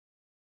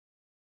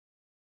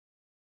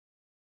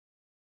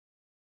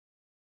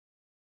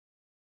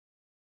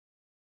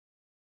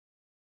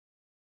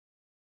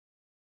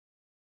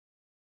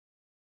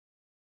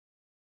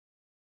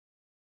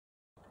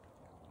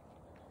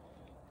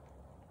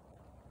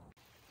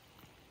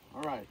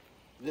All right,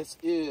 this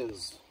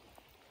is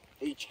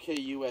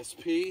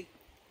HKUSP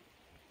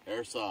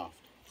Airsoft.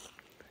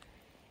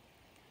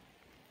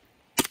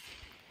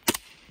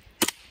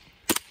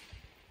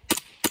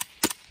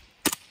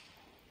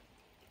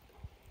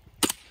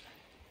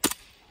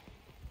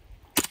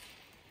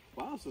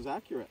 Wow, this is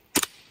accurate.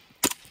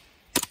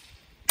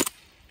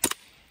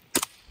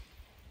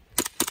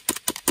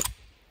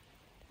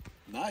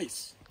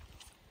 Nice.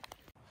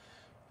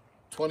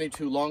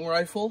 22 long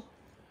rifle.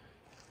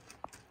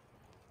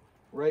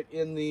 Right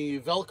in the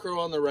Velcro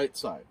on the right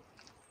side.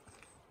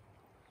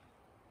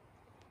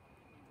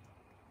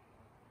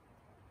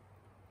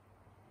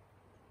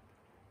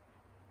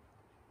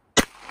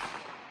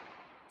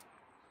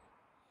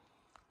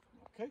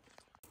 Okay.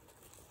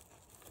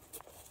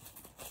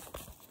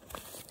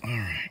 All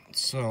right,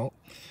 so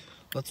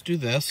let's do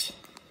this.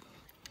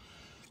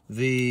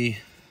 Let's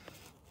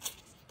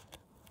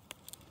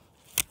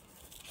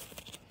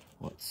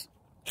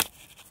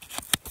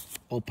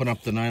open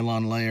up the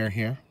nylon layer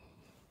here.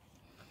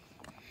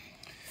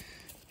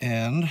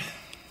 And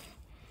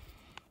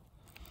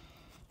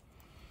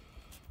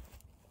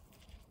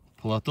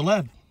pull out the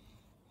lead.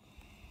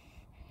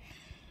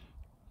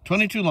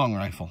 22 long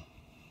rifle.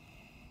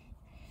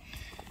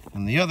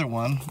 And the other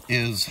one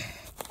is,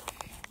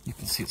 you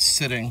can see it's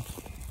sitting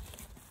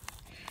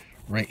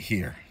right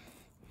here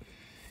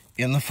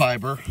in the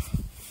fiber,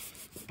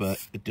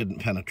 but it didn't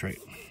penetrate.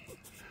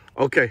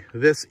 Okay,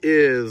 this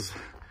is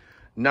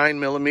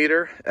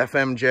 9mm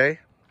FMJ.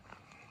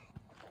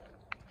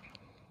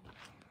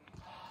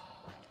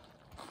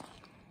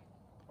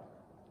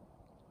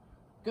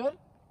 Good?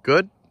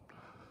 Good.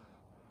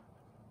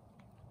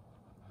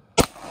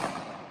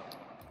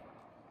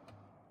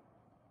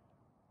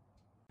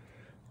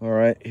 All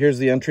right, here's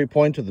the entry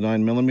point to the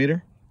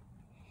 9mm.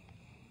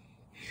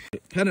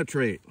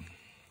 Penetrate.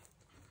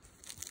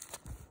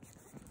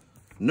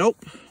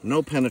 Nope,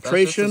 no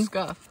penetration. That's just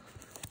a scuff.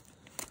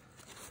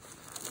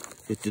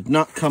 It did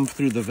not come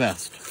through the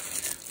vest.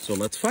 So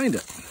let's find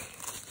it.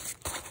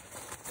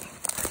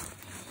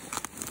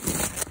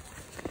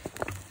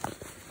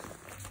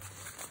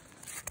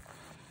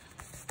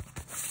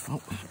 Oh,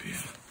 that'd be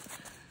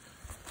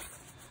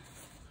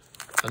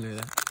under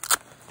there.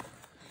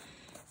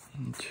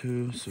 1,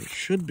 2, so it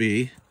should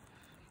be.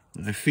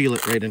 I feel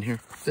it right in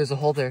here. There's a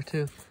hole there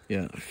too.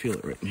 Yeah, I feel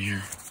it right in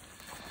here.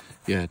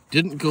 Yeah, it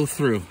didn't go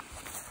through.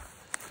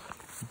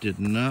 Did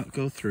not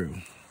go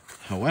through.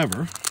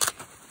 However,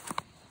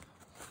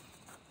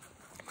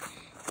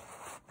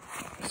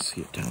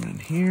 see it down in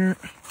here.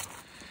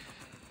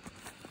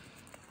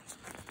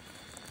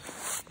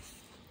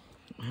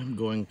 I'm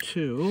going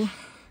to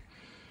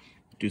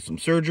do some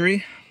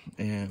surgery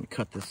and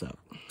cut this up.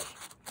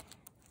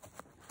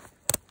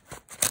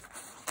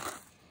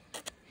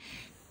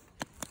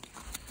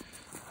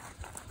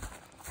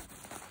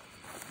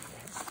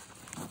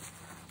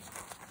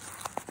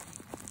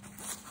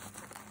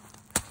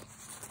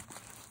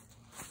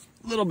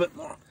 A little bit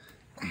more.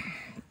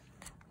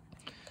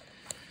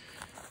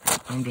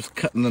 I'm just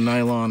cutting the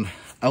nylon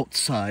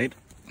outside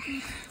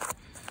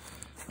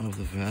of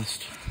the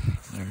vest.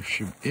 There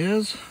she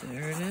is.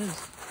 There it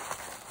is.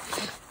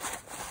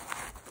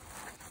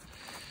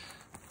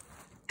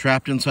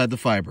 Trapped inside the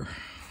fiber.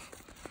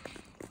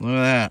 Look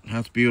at that.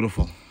 That's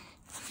beautiful.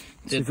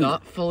 Did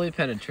not fully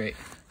penetrate.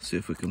 See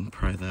if we can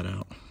pry that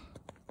out.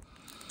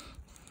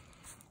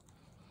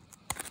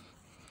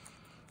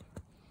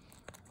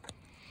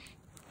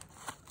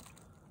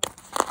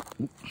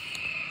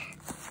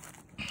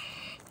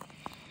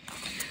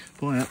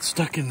 Boy, that's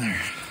stuck in there.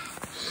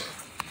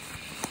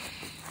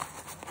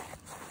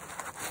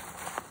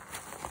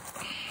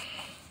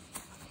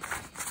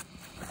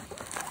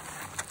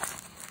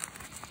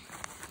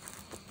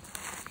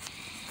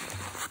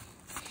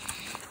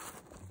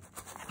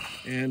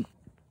 And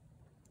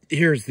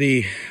here's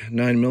the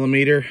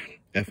 9mm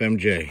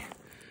FMJ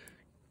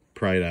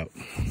pried out.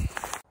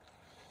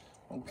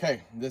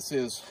 Okay, this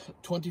is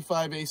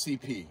 25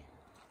 ACP.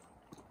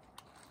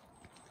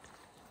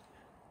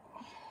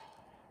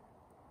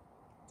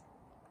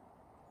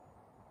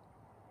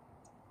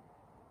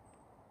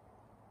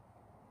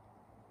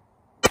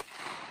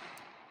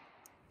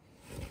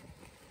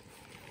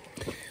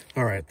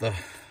 All right, the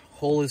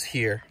hole is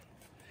here,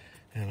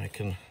 and I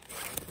can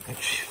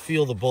actually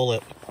feel the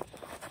bullet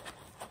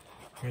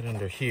right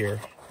under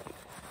here.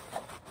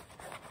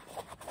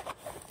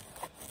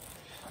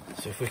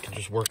 See if we can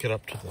just work it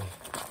up to the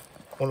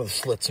one of the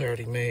slits I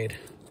already made.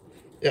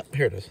 Yep,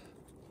 here it is.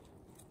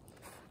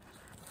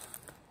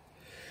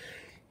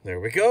 There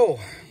we go.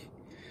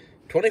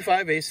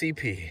 25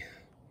 ACP.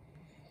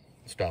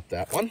 Stop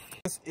that one.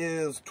 This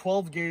is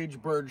 12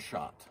 gauge bird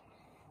shot.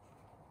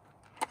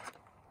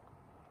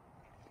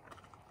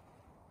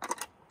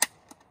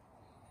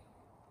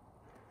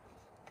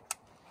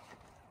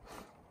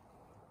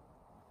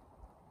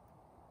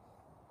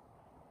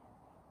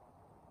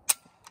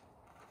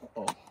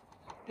 Uh-oh,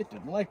 it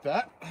didn't like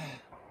that.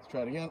 Let's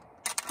try it again.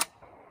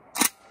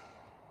 Let's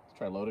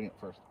try loading it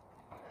first.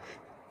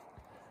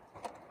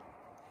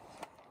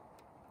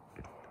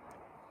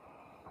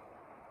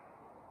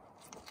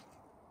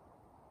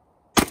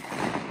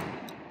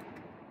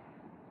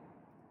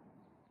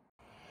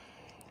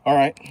 All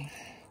right,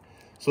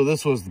 so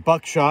this was the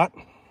buckshot,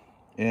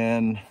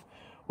 and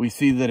we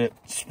see that it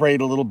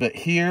sprayed a little bit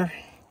here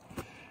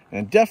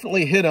and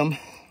definitely hit him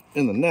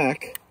in the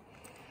neck.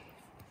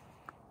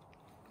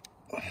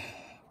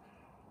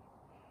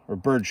 Or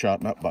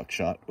birdshot, not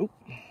buckshot. Oop,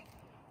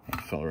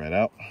 that fell right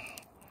out.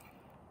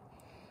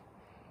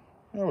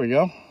 There we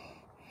go.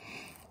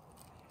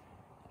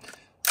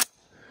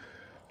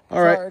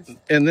 All right,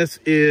 and this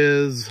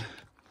is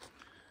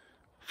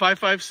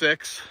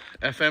 5.56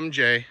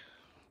 FMJ.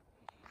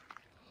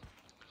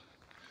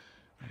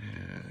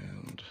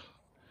 And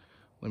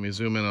let me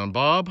zoom in on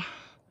Bob.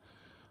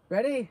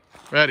 Ready?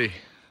 Ready.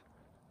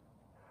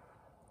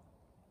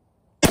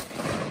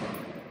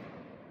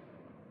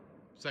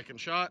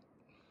 Second shot.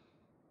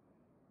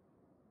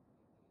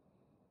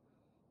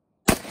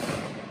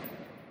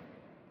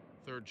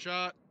 Third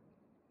shot.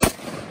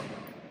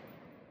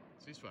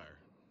 Ceasefire.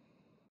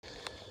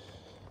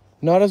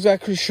 Not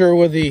exactly sure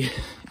where the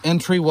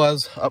entry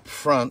was up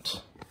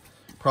front.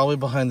 Probably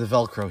behind the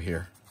Velcro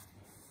here.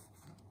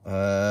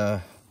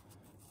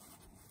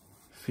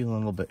 Feeling a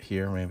little bit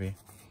here, maybe.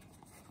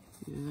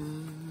 Yeah,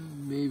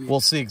 maybe.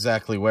 We'll see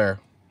exactly where.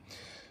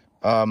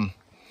 But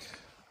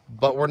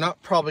we're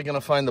not probably going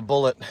to find the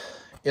bullet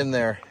in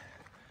there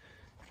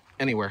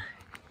anywhere.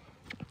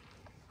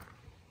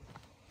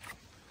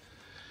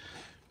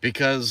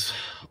 Because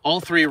all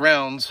 3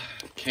 rounds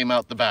came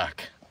out the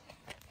back.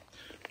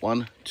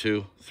 1,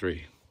 2,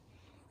 3.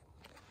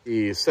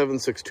 The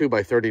 7.62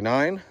 by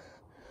 39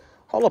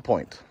 hollow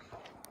point.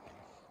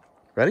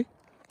 Ready?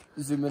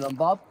 Zoom in on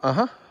Bob.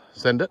 Uh-huh.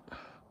 Send it.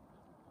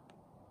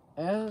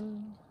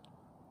 And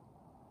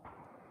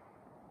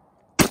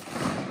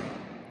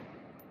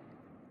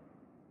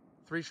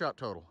 3-shot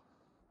total.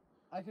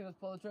 I can just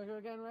pull the trigger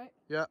again, right?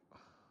 Yeah.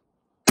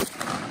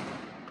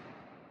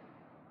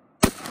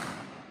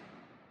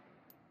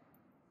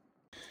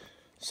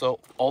 So,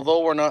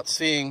 although we're not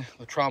seeing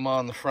the trauma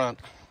on the front,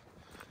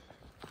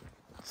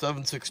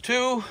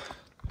 7.62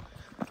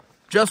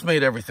 just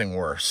made everything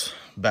worse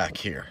back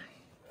here.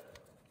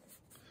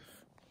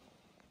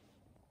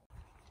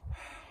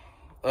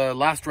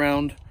 Last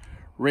round,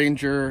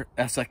 Ranger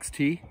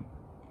SXT,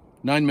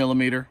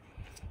 9mm.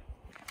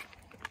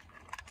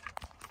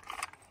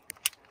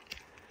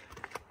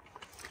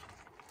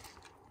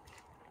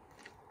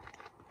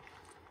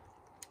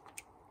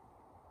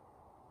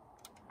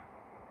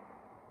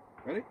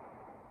 Ready?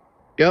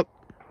 Yep.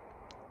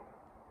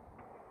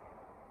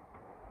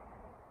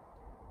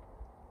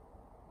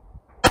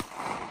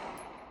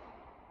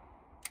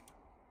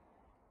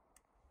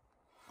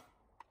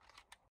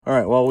 All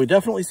right, well, we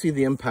definitely see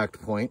the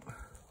impact point.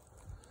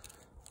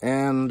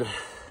 And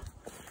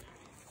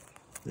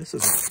this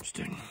is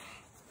interesting.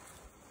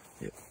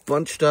 It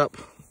bunched up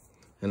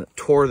and it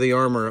tore the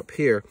armor up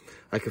here.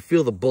 I could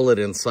feel the bullet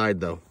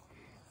inside though.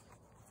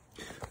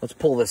 Let's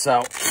pull this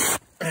out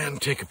and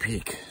take a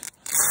peek.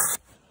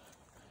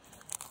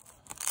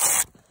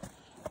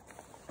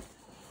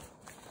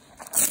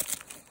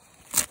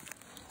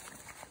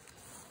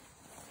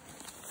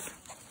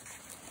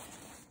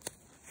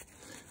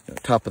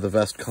 The top of the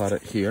vest caught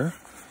it here.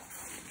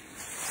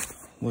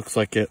 Looks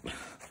like it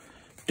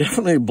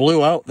definitely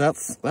blew out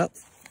that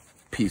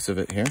piece of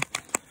it here.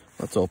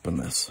 Let's open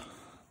this.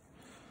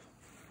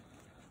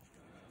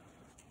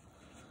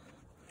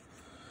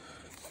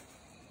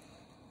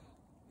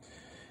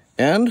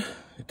 And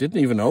it didn't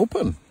even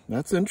open.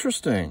 That's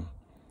interesting.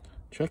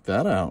 Check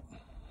that out.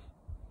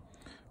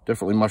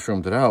 Definitely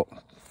mushroomed it out.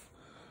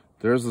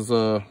 There's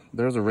a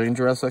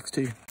Ranger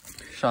SXT.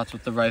 Shots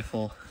with the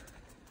rifle.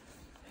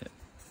 Hit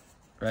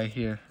right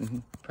here.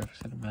 Perfect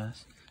center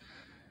mass.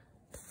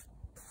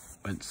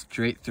 Went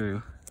straight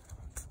through.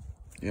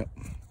 Yep.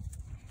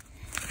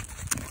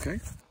 Okay.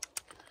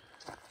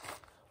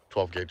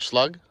 12 gauge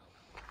slug.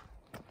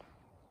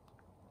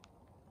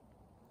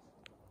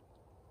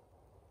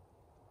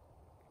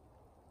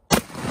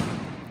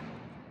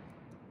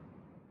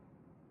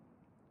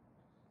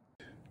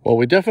 Well,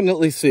 we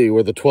definitely see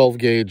where the 12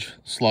 gauge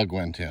slug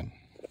went in.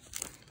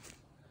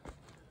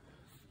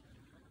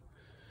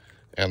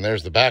 And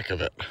there's the back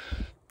of it.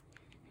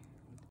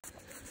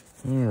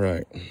 All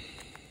right.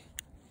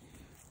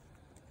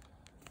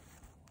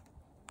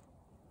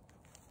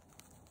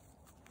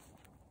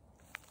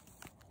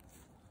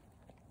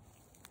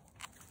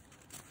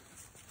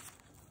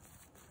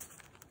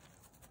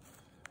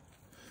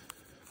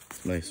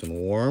 Nice and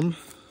warm.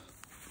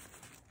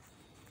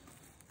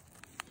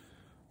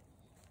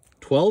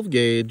 12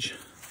 gauge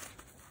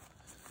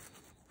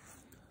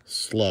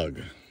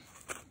slug.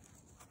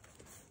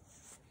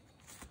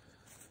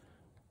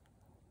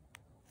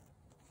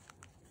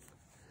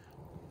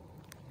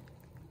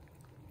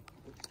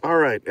 All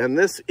right, and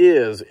this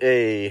is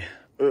a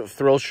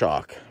Thrill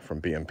Shock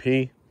from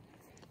BMP.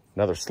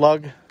 Another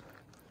slug.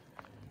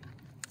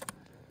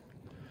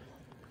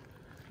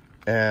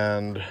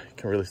 And you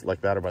can really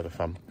like that or by the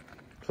thumb.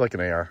 It's like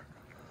an AR.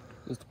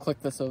 Just click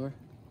this over.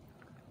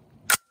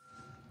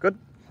 Good.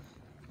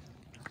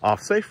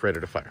 Off safe,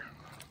 ready to fire.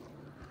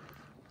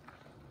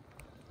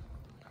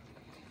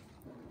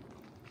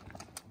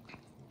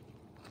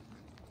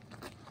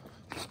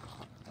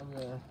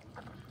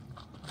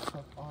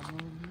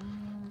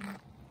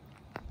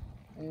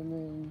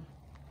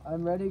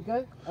 I'm ready,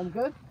 good? I'm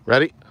good?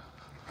 Ready?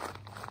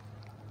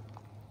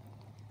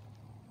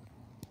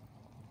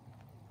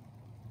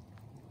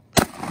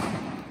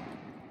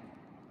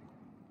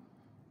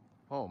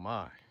 Oh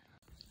my.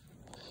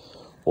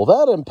 Well,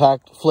 that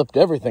impact flipped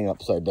everything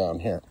upside down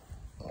here.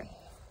 I'm gonna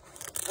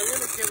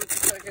give it a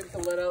second to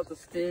let out the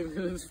steam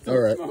because it's still All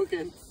right.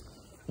 smoking.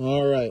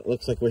 All right,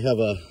 looks like we have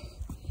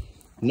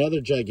another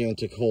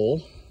gigantic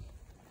hole.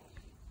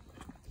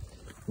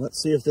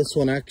 Let's see if this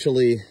one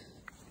actually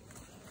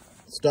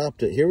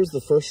stopped it. Here was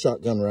the first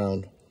shotgun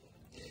round.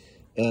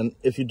 And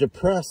if you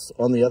depress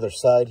on the other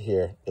side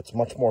here, it's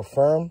much more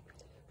firm.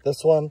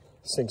 This one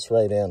sinks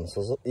right in.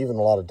 So there's even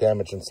a lot of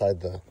damage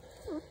inside the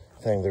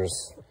thing.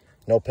 There's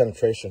no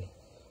penetration.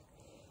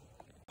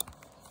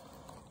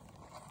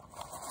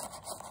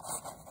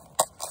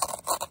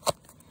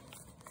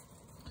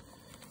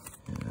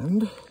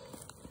 And,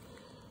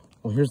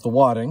 well, here's the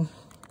wadding.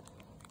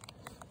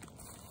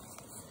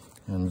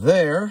 And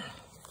there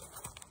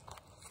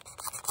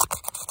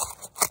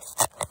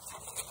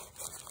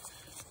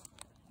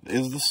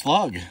is the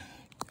slug.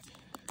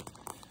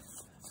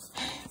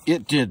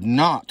 It did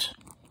not.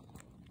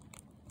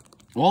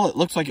 Well, it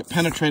looks like it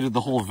penetrated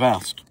the whole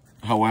vest.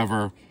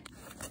 However,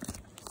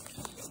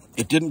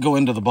 it didn't go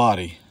into the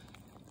body.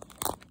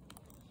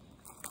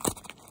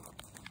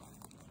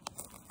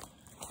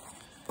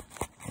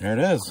 There it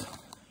is.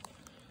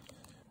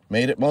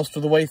 Made it most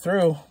of the way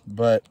through,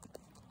 but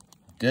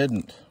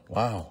didn't.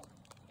 Wow.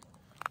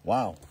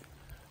 Wow.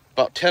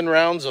 About 10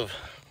 rounds of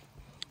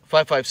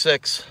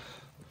 5.56.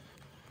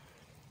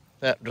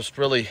 That just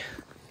really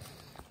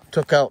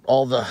took out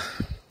all the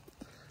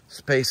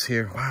space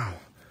here. Wow.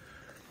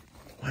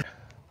 What?